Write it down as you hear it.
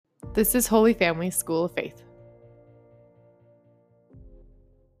This is Holy Family School of Faith.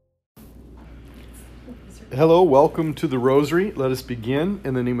 Hello, welcome to the Rosary. Let us begin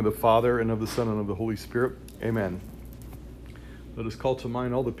in the name of the Father, and of the Son, and of the Holy Spirit. Amen. Let us call to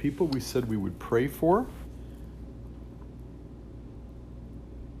mind all the people we said we would pray for.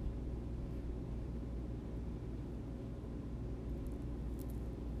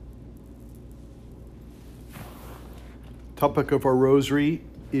 Topic of our Rosary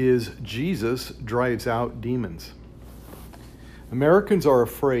is Jesus drives out demons. Americans are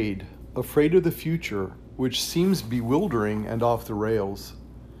afraid of the future, which seems bewildering and off the rails.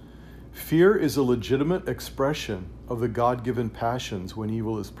 Fear is a legitimate expression of the God-given passions when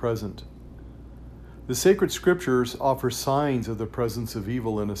evil is present. The sacred scriptures offer signs of the presence of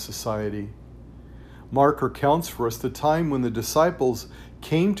evil in a society. Mark recounts for us the time when the disciples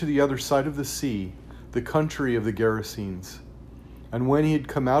came to the other side of the sea, the country of the Gerasenes. And when he had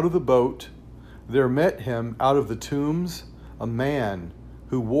come out of the boat, there met him out of the tombs a man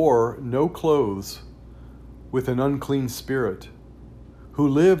who wore no clothes, with an unclean spirit, who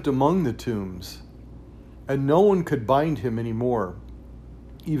lived among the tombs, and no one could bind him any more,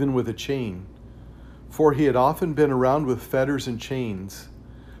 even with a chain, for he had often been around with fetters and chains,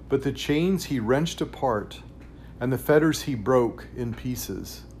 but the chains he wrenched apart, and the fetters he broke in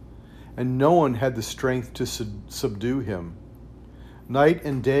pieces, and no one had the strength to subdue him. Night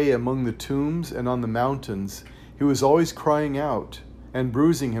and day among the tombs and on the mountains, he was always crying out and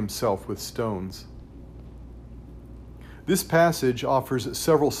bruising himself with stones. This passage offers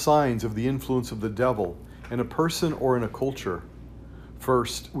several signs of the influence of the devil in a person or in a culture.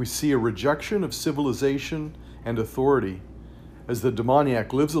 First, we see a rejection of civilization and authority, as the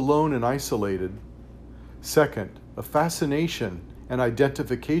demoniac lives alone and isolated. Second, a fascination and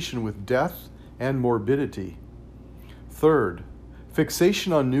identification with death and morbidity. Third,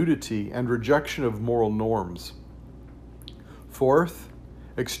 fixation on nudity and rejection of moral norms. Fourth,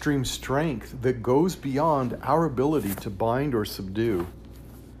 extreme strength that goes beyond our ability to bind or subdue.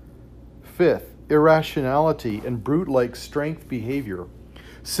 Fifth, irrationality and brute-like strength behavior,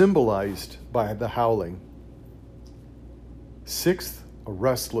 symbolized by the howling. Sixth, a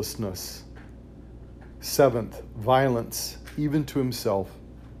restlessness. Seventh, violence, even to himself.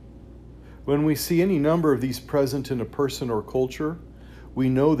 When we see any number of these present in a person or culture, we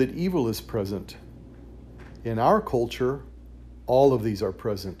know that evil is present. In our culture, all of these are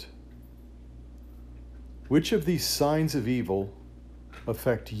present. Which of these signs of evil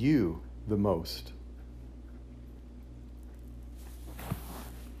affect you the most?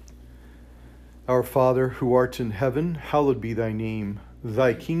 Our Father, who art in heaven, hallowed be thy name.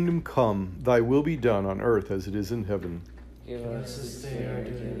 Thy kingdom come, thy will be done on earth as it is in heaven. Give us this day our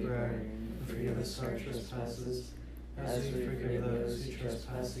daily bread, and forgive us our trespasses, as we forgive those who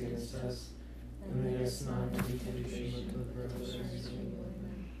trespass against us. And lead us not into temptation, but deliver us from evil.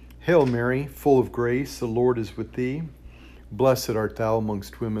 Hail Mary, full of grace, the Lord is with thee. Blessed art thou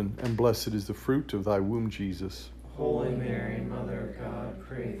amongst women, and blessed is the fruit of thy womb, Jesus. Holy Mary, Mother of God,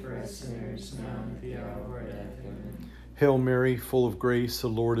 pray for us sinners, now and at the hour of our death. Amen. Hail Mary, full of grace, the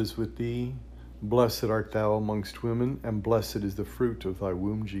Lord is with thee. Blessed art thou amongst women, and blessed is the fruit of thy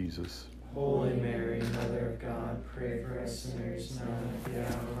womb, Jesus. Holy Mary, Mother of God, pray for us sinners, now and at the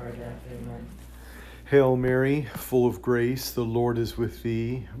hour of our death. Amen. Hail Mary, full of grace, the Lord is with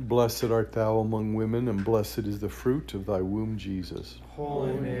thee. Blessed art thou among women, and blessed is the fruit of thy womb, Jesus.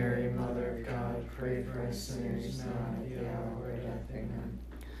 Holy Mary, Mother of God, pray for us sinners, now and at the hour of our death. Amen.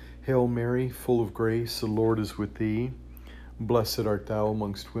 Hail Mary, full of grace, the Lord is with thee. Blessed art thou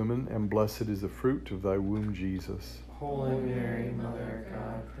amongst women, and blessed is the fruit of thy womb, Jesus. Holy Mary, Mother of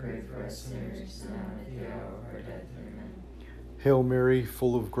God, pray for us sinners, now and at the hour of our death. Amen. Hail Mary,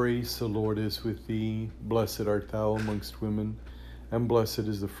 full of grace, the Lord is with thee. Blessed art thou amongst women, and blessed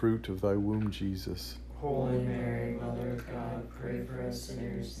is the fruit of thy womb, Jesus. Holy Mary, Mother of God, pray for us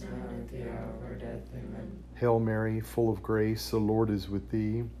sinners, now and at the hour of our death. Amen. Hail Mary, full of grace, the Lord is with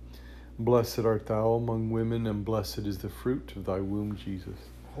thee. Blessed art thou among women, and blessed is the fruit of thy womb, Jesus.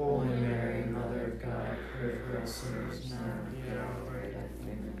 Holy Mary, Mother of God, pray for us sinners, now and at the hour of our death.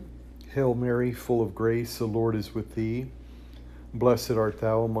 Amen. Hail Mary, full of grace, the Lord is with thee. Blessed art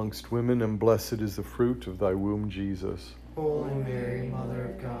thou amongst women, and blessed is the fruit of thy womb, Jesus. Holy Mary, Mother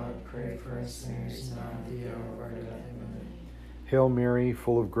of God, pray for us sinners, now and at the hour of our death. Amen. Hail Mary,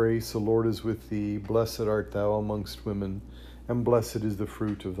 full of grace, the Lord is with thee. Blessed art thou amongst women, and blessed is the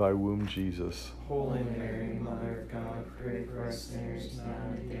fruit of thy womb, Jesus. Holy Mary, Mother of God, pray for us sinners, now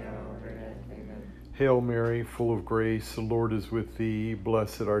and at the hour of our death. Amen. Hail Mary, full of grace, the Lord is with thee.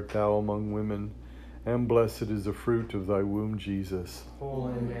 Blessed art thou among women, and blessed is the fruit of thy womb, Jesus.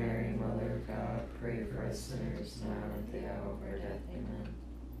 Holy Mary, Mother of God, pray for us sinners now and at the hour of our death. Amen.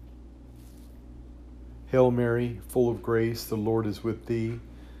 Hail Mary, full of grace, the Lord is with thee.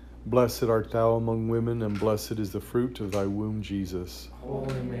 Blessed art thou among women, and blessed is the fruit of thy womb, Jesus.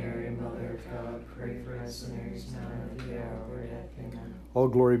 Holy Mary, Mother of God, pray for us sinners now and at the hour of our death. Amen. All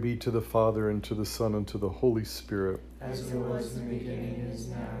glory be to the Father, and to the Son, and to the Holy Spirit. As it was in the beginning, is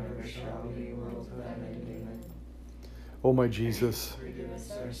now, and ever shall be, world without end. Amen. O my Jesus, Forgive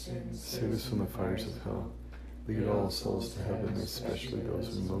us our sins, save us from the fires of hell. Lead all souls to heaven, especially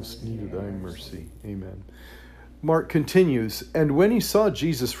those in most need of thy mercy. Amen. Mark continues, and when he saw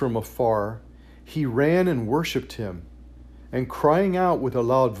Jesus from afar, he ran and worshipped him. And crying out with a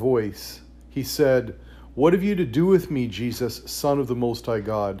loud voice, he said, What have you to do with me, Jesus, Son of the Most High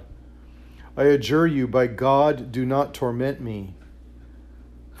God? I adjure you, by God, do not torment me.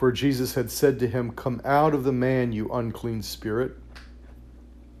 For Jesus had said to him, Come out of the man, you unclean spirit.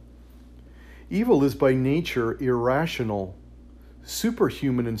 Evil is by nature irrational,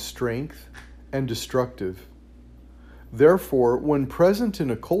 superhuman in strength, and destructive. Therefore, when present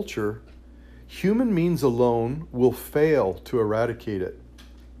in a culture, human means alone will fail to eradicate it.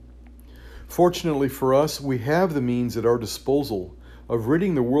 Fortunately for us, we have the means at our disposal of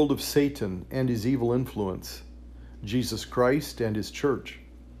ridding the world of Satan and his evil influence, Jesus Christ and his church.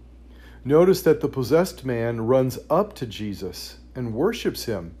 Notice that the possessed man runs up to Jesus and worships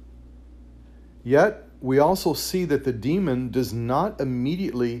him. Yet, we also see that the demon does not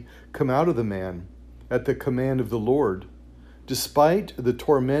immediately come out of the man at the command of the Lord, despite the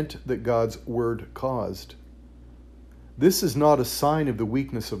torment that God's word caused. This is not a sign of the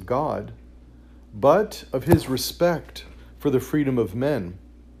weakness of God, but of his respect for the freedom of men.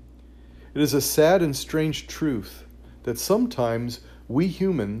 It is a sad and strange truth that sometimes we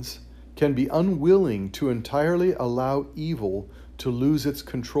humans can be unwilling to entirely allow evil to lose its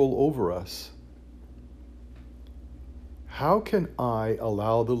control over us. How can I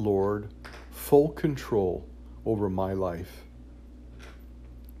allow the Lord full control over my life?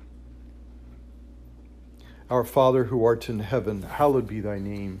 Our Father who art in heaven, hallowed be thy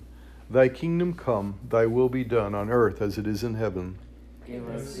name. Thy kingdom come, thy will be done on earth as it is in heaven. Give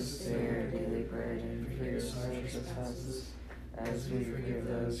us this day our daily bread, and forgive us our trespasses, as we forgive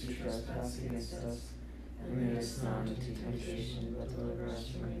those who trespass against us. And lead us not into temptation, but deliver us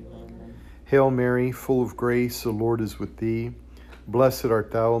from evil. Amen. Hail Mary, full of grace, the Lord is with thee. Blessed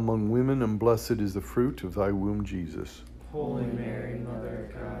art thou among women, and blessed is the fruit of thy womb, Jesus. Holy Mary, Mother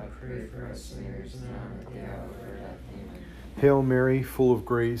of God, pray for us sinners now and at the hour of our death. Amen. Hail Mary, full of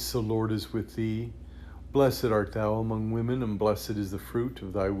grace, the Lord is with thee. Blessed art thou among women, and blessed is the fruit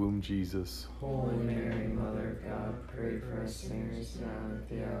of thy womb, Jesus. Holy Mary, Mother of God, pray for us sinners now and at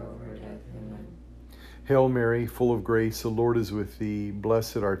the hour of our death. Amen. Hail Mary, full of grace, the Lord is with thee.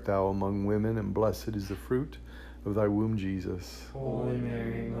 Blessed art thou among women, and blessed is the fruit of thy womb, Jesus. Holy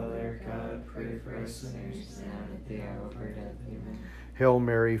Mary, Mother of God, pray for us sinners now and at the hour of our death. Amen. Hail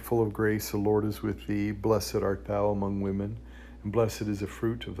Mary, full of grace, the Lord is with thee. Blessed art thou among women, and blessed is the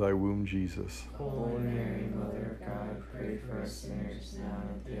fruit of thy womb, Jesus. Holy Mary, Mother of God, pray for us sinners now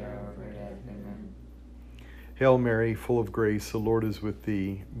and at the hour of our death. Amen. Hail Mary, full of grace, the Lord is with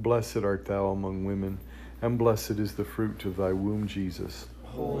thee. Blessed art thou among women, and blessed is the fruit of thy womb, Jesus.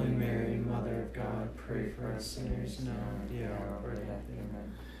 Holy Mary, Mother of God, pray for us sinners now and at the hour of our death.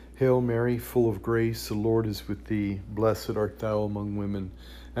 Amen. Hail Mary, full of grace, the Lord is with thee. Blessed art thou among women,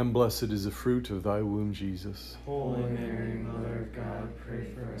 and blessed is the fruit of thy womb, Jesus. Holy Mary, Mother of God, pray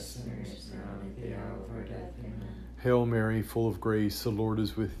for us sinners now and at the hour of our death. Amen. Hail Mary, full of grace, the Lord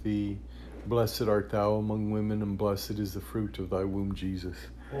is with thee. Blessed art thou among women, and blessed is the fruit of thy womb, Jesus.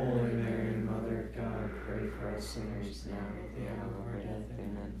 Holy Mary, Mother of God, pray for us sinners now and at the hour of our death.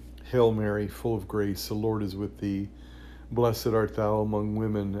 Amen. Hail Mary, full of grace, the Lord is with thee. Blessed art thou among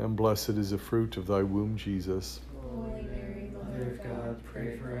women, and blessed is the fruit of thy womb, Jesus. Holy Mary, Mother of God,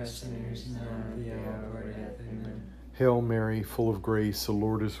 pray for us sinners now and at the hour of our death. Amen. Hail Mary, full of grace, the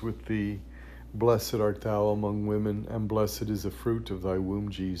Lord is with thee. Blessed art thou among women, and blessed is the fruit of thy womb,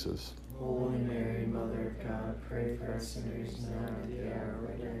 Jesus. Holy Mary, Mother of God, pray for us sinners now and at the hour of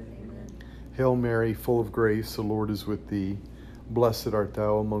our death. Amen. Hail Mary, full of grace, the Lord is with thee. Blessed art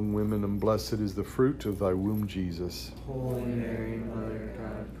thou among women, and blessed is the fruit of thy womb, Jesus. Holy Mary, Mother of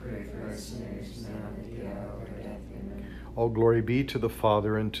God, pray for us sinners now and at the hour of our death. Amen. All glory be to the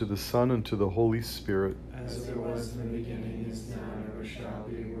Father, and to the Son, and to the Holy Spirit. As it was in the beginning, is now, and ever shall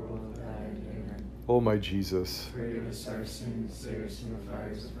be, world without end. Amen. O my Jesus, Forgive us our sins, save us from the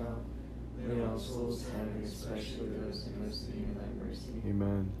fires of hell. Lead all souls to heaven, especially those in most need of thy mercy.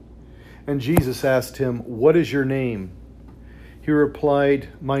 amen. And Jesus asked him, "What is your name?" He replied,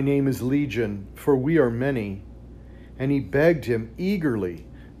 "My name is Legion, for we are many." And he begged him eagerly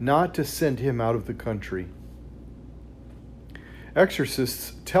not to send him out of the country.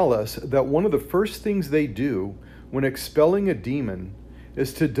 Exorcists tell us that one of the first things they do when expelling a demon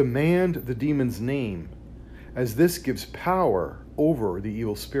is to demand the demon's name, as this gives power over the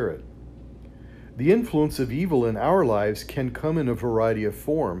evil spirit. The influence of evil in our lives can come in a variety of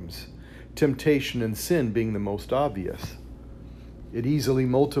forms, temptation and sin being the most obvious. It easily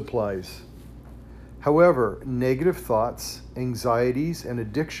multiplies. However, negative thoughts, anxieties, and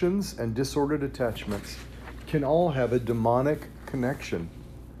addictions and disordered attachments can all have a demonic connection.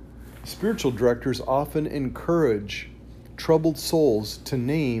 Spiritual directors often encourage troubled souls to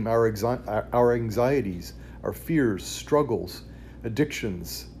name our anxieties, our fears, struggles,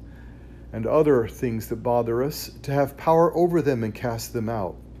 addictions, and other things that bother us, to have power over them and cast them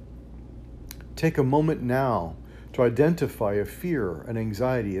out. Take a moment now to identify a fear, an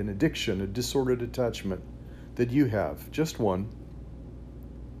anxiety, an addiction, a disordered attachment that you have. Just one.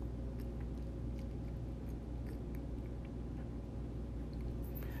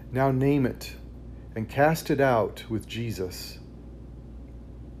 Now name it and cast it out with Jesus.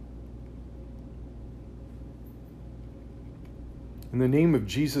 In the name of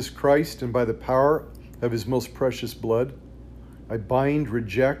Jesus Christ and by the power of his most precious blood, I bind,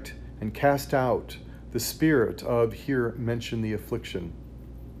 reject, and cast out the spirit of, here mention the affliction,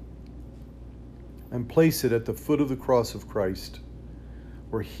 and place it at the foot of the cross of Christ,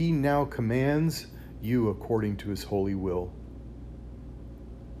 where he now commands you according to his holy will.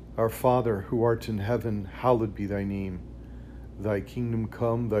 Our Father, who art in heaven, hallowed be thy name. Thy kingdom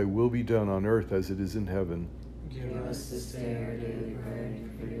come, thy will be done on earth as it is in heaven. Give us this day our daily bread,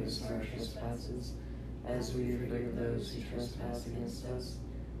 and forgive us our trespasses, as we forgive those who trespass against us.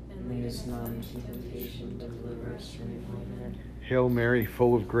 And lead us not into temptation, but deliver us from evil. Amen. Hail Mary,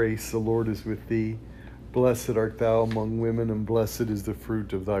 full of grace, the Lord is with thee. Blessed art thou among women, and blessed is the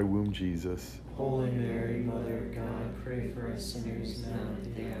fruit of thy womb, Jesus. Holy Mary, Mother of God, pray for us sinners now and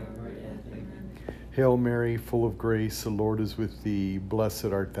at the hour of our death. Amen. Hail Mary, full of grace, the Lord is with thee. Blessed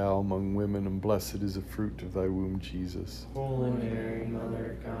art thou among women, and blessed is the fruit of thy womb, Jesus. Holy Mary,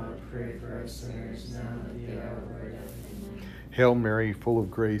 Mother of God, pray for us sinners now and at the hour of our death. Amen. Hail Mary, full of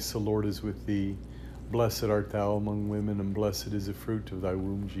grace, the Lord is with thee. Blessed art thou among women, and blessed is the fruit of thy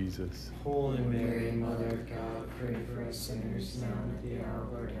womb, Jesus. Holy Mary, Mother of God, pray for us sinners now and at the hour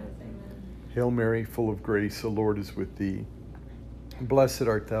of our death. Amen. Hail Mary, full of grace, the Lord is with thee. Blessed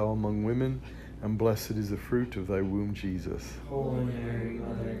art thou among women, and blessed is the fruit of thy womb, Jesus. Holy Mary,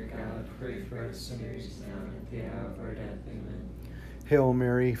 Mother of God, pray for us sinners now and at the hour of our death. Amen. Hail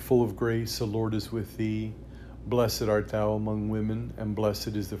Mary, full of grace, the Lord is with thee. Blessed art thou among women, and blessed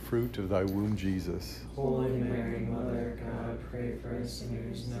is the fruit of thy womb, Jesus. Holy Mary, Mother of God, pray for us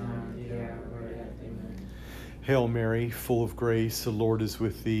sinners now and at the hour of our death. Amen. Hail Mary, full of grace, the Lord is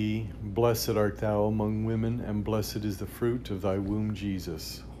with thee. Blessed art thou among women, and blessed is the fruit of thy womb,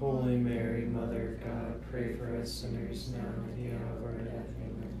 Jesus. Holy Mary, Mother of God, pray for us sinners now and at the hour of our death.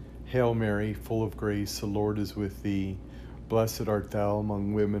 Amen. Hail Mary, full of grace, the Lord is with thee. Blessed art thou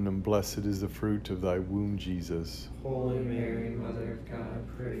among women, and blessed is the fruit of thy womb, Jesus. Holy Mary, Mother of God,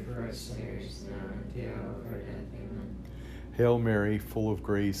 pray for us sinners now and at the hour of our death. Amen. Hail Mary, full of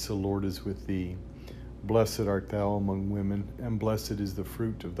grace, the Lord is with thee. Blessed art thou among women, and blessed is the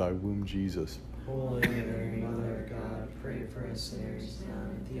fruit of thy womb, Jesus. Holy Mary, Mother of God, pray for us sinners now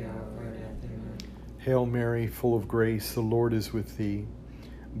and at the hour of our death. Amen. Hail Mary, full of grace, the Lord is with thee.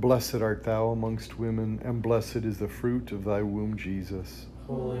 Blessed art thou amongst women, and blessed is the fruit of thy womb, Jesus.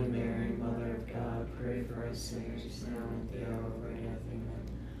 Holy Mary, Mother of God, pray for us sinners now and at the hour of our death. Amen.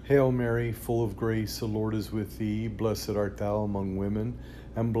 Hail Mary, full of grace, the Lord is with thee. Blessed art thou among women,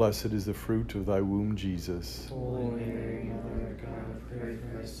 and blessed is the fruit of thy womb, Jesus. Holy Mary, Mother of God, pray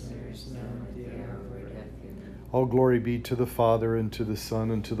for us sinners now and at the hour of our death. Amen. All glory be to the Father, and to the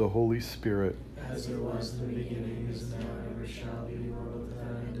Son, and to the Holy Spirit. As it was in the beginning, is now, and ever shall be, world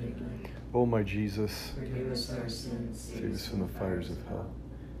without end. Amen. O my Jesus, Forgive us our sins, save us from the fires of hell.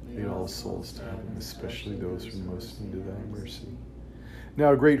 Lead all souls to heaven, especially those who most need of thy mercy.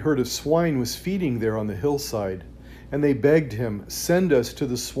 Now a great herd of swine was feeding there on the hillside, and they begged him, "Send us to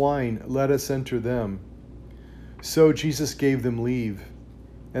the swine, let us enter them." So Jesus gave them leave,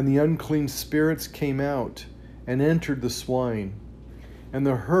 and the unclean spirits came out and entered the swine. And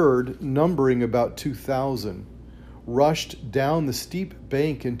the herd, numbering about 2,000, rushed down the steep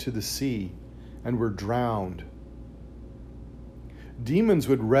bank into the sea and were drowned. Demons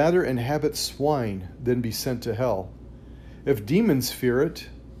would rather inhabit swine than be sent to hell. If demons fear it,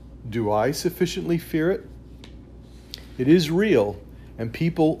 Do I sufficiently fear it? It is real, and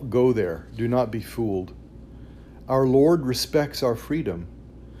people go there. Do not be fooled. Our Lord respects our freedom,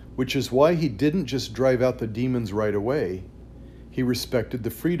 which is why he didn't just drive out the demons right away. He respected the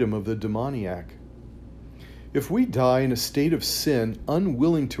freedom of the demoniac. If we die in a state of sin,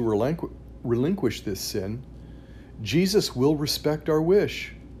 unwilling to relinquish this sin, Jesus will respect our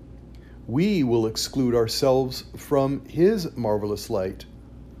wish. We will exclude ourselves from his marvelous light,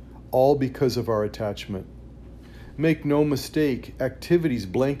 all because of our attachment. Make no mistake, activities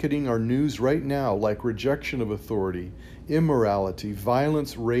blanketing our news right now, like rejection of authority, immorality,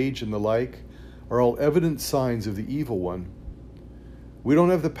 violence, rage, and the like, are all evident signs of the evil one. We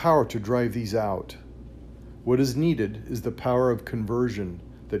don't have the power to drive these out. What is needed is the power of conversion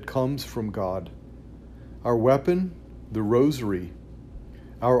that comes from God. Our weapon, the rosary.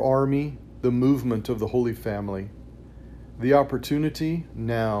 Our army, the movement of the Holy Family. The opportunity,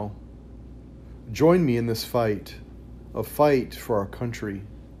 now. Join me in this fight, a fight for our country,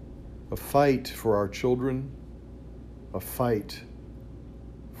 a fight for our children, a fight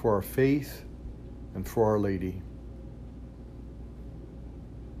for our faith and for Our Lady.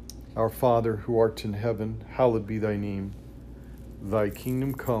 Our Father, who art in heaven, hallowed be thy name. Thy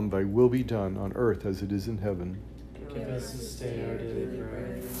kingdom come, thy will be done on earth as it is in heaven. Give us this day our daily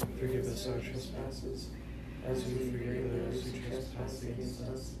bread, and forgive us our trespasses, as we forgive those who trespass against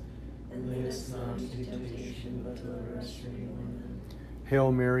us. And lead us not into temptation, but deliver us from evil. Amen.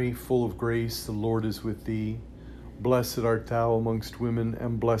 Hail Mary, full of grace, the Lord is with thee. Blessed art thou amongst women,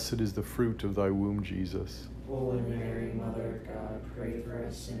 and blessed is the fruit of thy womb, Jesus. Holy Mary, Mother of God, pray for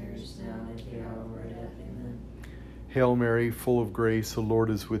us sinners, now and at the hour of our death. Amen. Hail Mary, full of grace, the Lord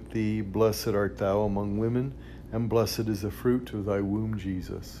is with thee. Blessed art thou among women, and blessed is the fruit of thy womb,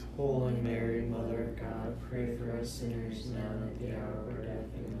 Jesus. Holy Mary, Mother of God, pray for us sinners, now and at the hour of our death.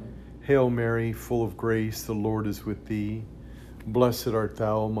 Amen. Hail Mary, full of grace, the Lord is with thee. Blessed art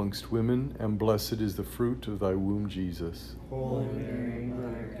thou amongst women, and blessed is the fruit of thy womb, Jesus. Holy Mary,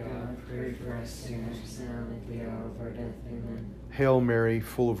 Mother of God, pray for us sinners, now and at the hour of our death. Amen. Hail Mary,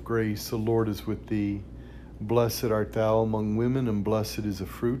 full of grace, the Lord is with thee. Blessed art thou among women, and blessed is the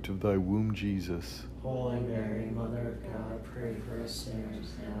fruit of thy womb, Jesus. Holy Mary, Mother of God, pray for us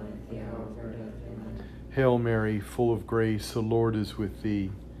sinners, now and at the hour of our death. Amen. Hail Mary, full of grace, the Lord is with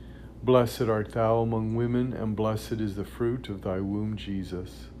thee. Blessed art thou among women, and blessed is the fruit of thy womb,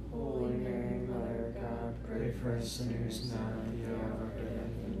 Jesus. Holy Mary, Mother of God, pray for us sinners, now and at the hour of our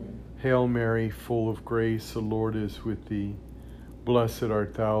death. Amen. Hail Mary, full of grace, the Lord is with thee. Blessed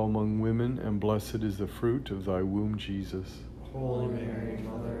art thou among women, and blessed is the fruit of thy womb, Jesus. Holy Mary,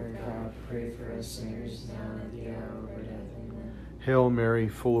 Mother of God, pray for us sinners, now and at the hour of our death. Amen. Hail Mary,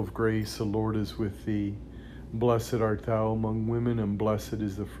 full of grace, the Lord is with thee. Blessed art thou among women, and blessed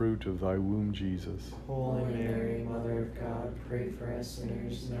is the fruit of thy womb, Jesus. Holy Mary, Mother of God, pray for us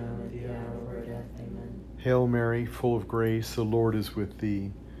sinners, now and at the hour of our death. Amen. Hail Mary, full of grace, the Lord is with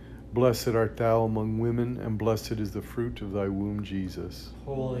thee. Blessed art thou among women, and blessed is the fruit of thy womb, Jesus.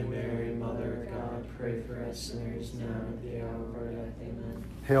 Holy Mary, Mother of God, pray for us sinners, now and at the hour of our death. Amen.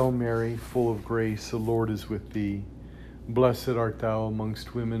 Hail Mary, full of grace, the Lord is with thee. Blessed art thou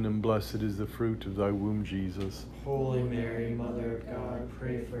amongst women, and blessed is the fruit of thy womb, Jesus. Holy Mary, Mother of God,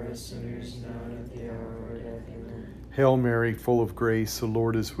 pray for us sinners, now and at the hour of our death. Amen. Hail Mary, full of grace, the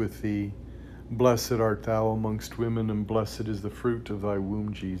Lord is with thee. Blessed art thou amongst women, and blessed is the fruit of thy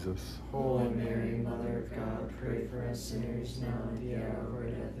womb, Jesus. Holy Mary, Mother of God, pray for us sinners, now and at the hour of our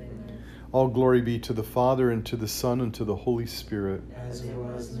death. Amen. All glory be to the Father, and to the Son, and to the Holy Spirit. As it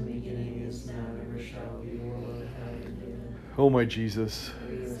was in the beginning, is now, and ever shall be, world without end. Amen. O my Jesus,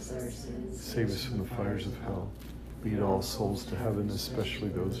 Forgive us our sins. save us from the fires of hell. Lead all souls to heaven, especially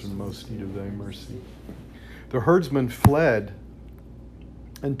those in most need of thy mercy. The herdsmen fled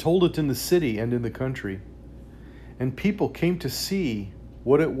and told it in the city and in the country. And people came to see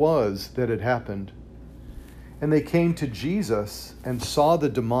what it was that had happened. And they came to Jesus and saw the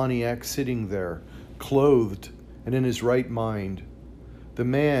demoniac sitting there, clothed and in his right mind, the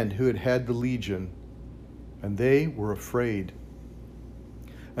man who had had the legion, and they were afraid.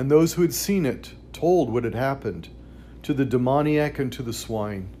 And those who had seen it told what had happened to the demoniac and to the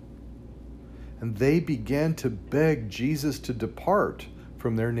swine. And they began to beg Jesus to depart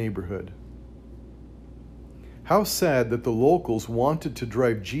from their neighborhood. How sad that the locals wanted to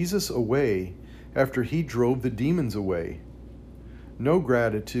drive Jesus away after he drove the demons away. No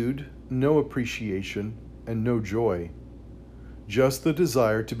gratitude, no appreciation, and no joy. Just the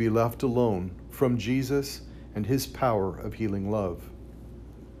desire to be left alone from Jesus and his power of healing love.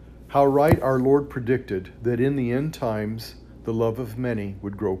 How right our Lord predicted that in the end times the love of many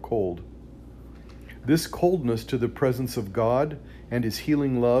would grow cold. This coldness to the presence of God and his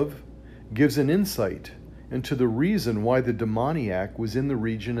healing love gives an insight into the reason why the demoniac was in the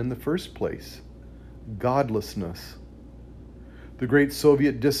region in the first place: godlessness. The great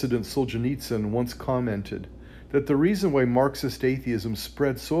Soviet dissident Solzhenitsyn once commented that the reason why Marxist atheism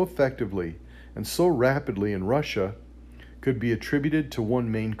spread so effectively and so rapidly in Russia could be attributed to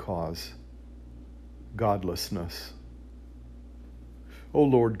one main cause: godlessness. O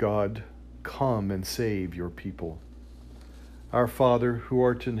Lord God, come and save your people. Our Father, who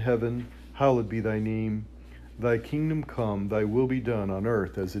art in heaven, hallowed be thy name. Thy kingdom come, thy will be done on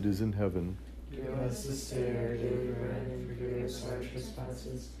earth as it is in heaven. Give us this day our daily bread, and forgive us our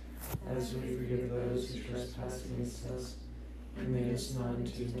trespasses, as we forgive those who trespass against us. And lead us not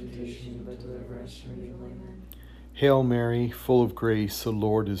into temptation, but deliver us from evil. Amen. Hail Mary, full of grace, the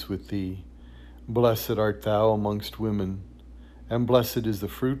Lord is with thee. Blessed art thou amongst women, and blessed is the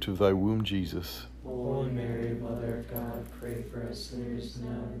fruit of thy womb, Jesus. Holy Mary, Mother of God, pray for us sinners now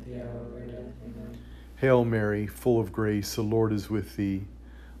and at the hour of our death. Amen. Hail Mary, full of grace, the Lord is with thee.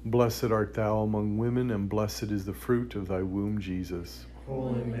 Blessed art thou among women, and blessed is the fruit of thy womb, Jesus.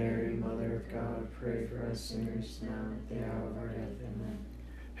 Holy Mary, Mother of God, pray for us sinners now and at the hour of our death. Amen.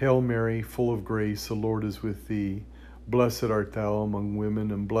 Hail Mary, full of grace, the Lord is with thee. Blessed art thou among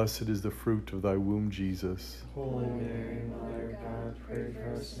women, and blessed is the fruit of thy womb, Jesus. Holy Mary, Mother of God, pray for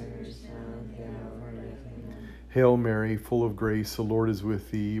us sinners now and at the hour of our death. Amen. Hail Mary, full of grace, the Lord is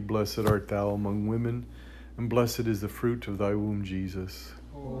with thee. Blessed art thou among women, and blessed is the fruit of thy womb, Jesus.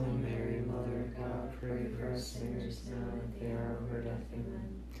 Holy Mary, Mother of God, pray for us sinners now and at the hour of our death.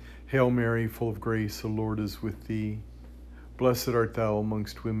 Amen. Hail Mary, full of grace, the Lord is with thee. Blessed art thou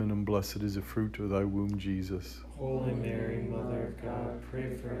amongst women, and blessed is the fruit of thy womb, Jesus. Holy Mary, Mother of God,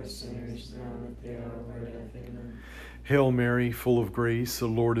 pray for us sinners now and at the hour of our death. Amen. Hail Mary, full of grace, the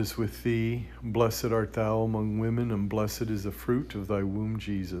Lord is with thee. Blessed art thou among women, and blessed is the fruit of thy womb,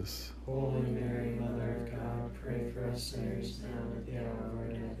 Jesus. Holy Mary, Mother of God, pray for us sinners now and at the hour of our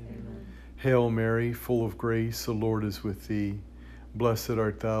death. Amen. Hail Mary, full of grace, the Lord is with thee. Blessed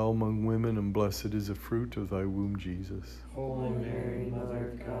art thou among women, and blessed is the fruit of thy womb, Jesus. Holy Mary, Mother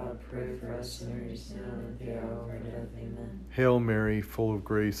of God, pray for us sinners now and at the hour of our death. Amen. Hail Mary, full of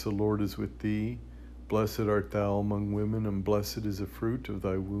grace, the Lord is with thee. Blessed art thou among women, and blessed is the fruit of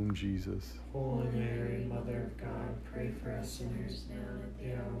thy womb, Jesus. Holy Mary, Mother of God, pray for us sinners now and at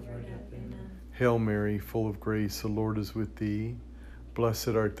the hour of our death. Amen. Hail Mary, full of grace, the Lord is with thee. Blessed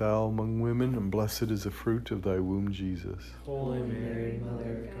art thou among women, and blessed is the fruit of thy womb, Jesus. Holy Mary,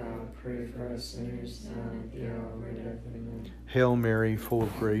 Mother of God, pray for us sinners now and at the hour of our death. Amen. Hail Mary, full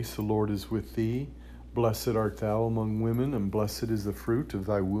of grace, the Lord is with thee. Blessed art thou among women, and blessed is the fruit of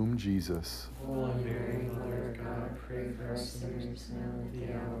thy womb, Jesus. Holy Mary, Mother of God, pray for us sinners now and at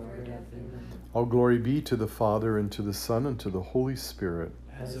the hour of our death. Amen. All glory be to the Father, and to the Son, and to the Holy Spirit.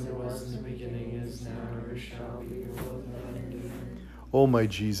 As it was in the beginning, is now, and ever shall be, world without end. Amen. O my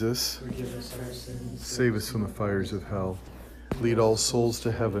Jesus, Forgive us our sins. save us from the fires of hell. Lead all souls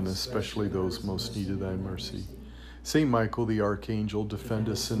to heaven, especially those most need of thy mercy. Saint Michael the Archangel, defend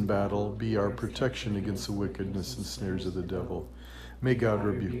us in battle, be our protection against the wickedness and snares of the devil. May God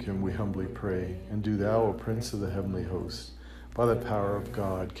rebuke him, we humbly pray. And do thou, O Prince of the heavenly host, by the power of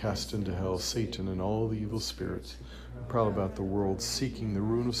God, cast into hell Satan and all the evil spirits who prowl about the world, seeking the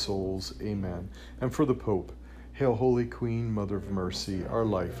ruin of souls. Amen. And for the Pope, Hail, Holy Queen, Mother of Mercy, our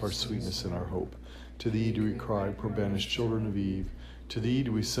life, our sweetness, and our hope. To thee do we cry, poor banished children of Eve. To thee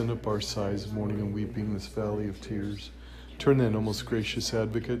do we send up our sighs, mourning and weeping in this valley of tears. Turn then, O most gracious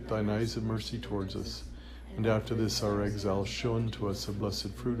Advocate, thine eyes of mercy towards us. And after this our exile, show unto us the blessed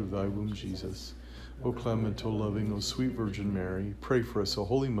fruit of thy womb, Jesus. O clement, O loving, O sweet Virgin Mary, pray for us, O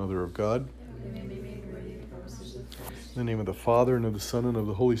Holy Mother of God. In the name of the Father, and of the Son, and of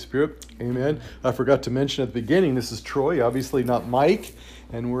the Holy Spirit. Amen. I forgot to mention at the beginning, this is Troy, obviously not Mike,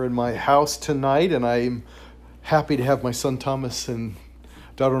 and we're in my house tonight, and I'm happy to have my son Thomas and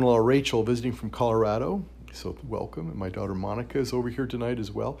daughter-in-law Rachel visiting from Colorado. So welcome. And my daughter Monica is over here tonight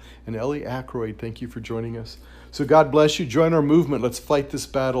as well. And Ellie Ackroyd, thank you for joining us. So God bless you. Join our movement. Let's fight this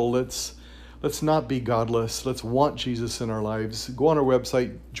battle. Let's not be godless. Let's want Jesus in our lives. Go on our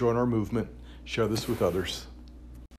website, join our movement, share this with others.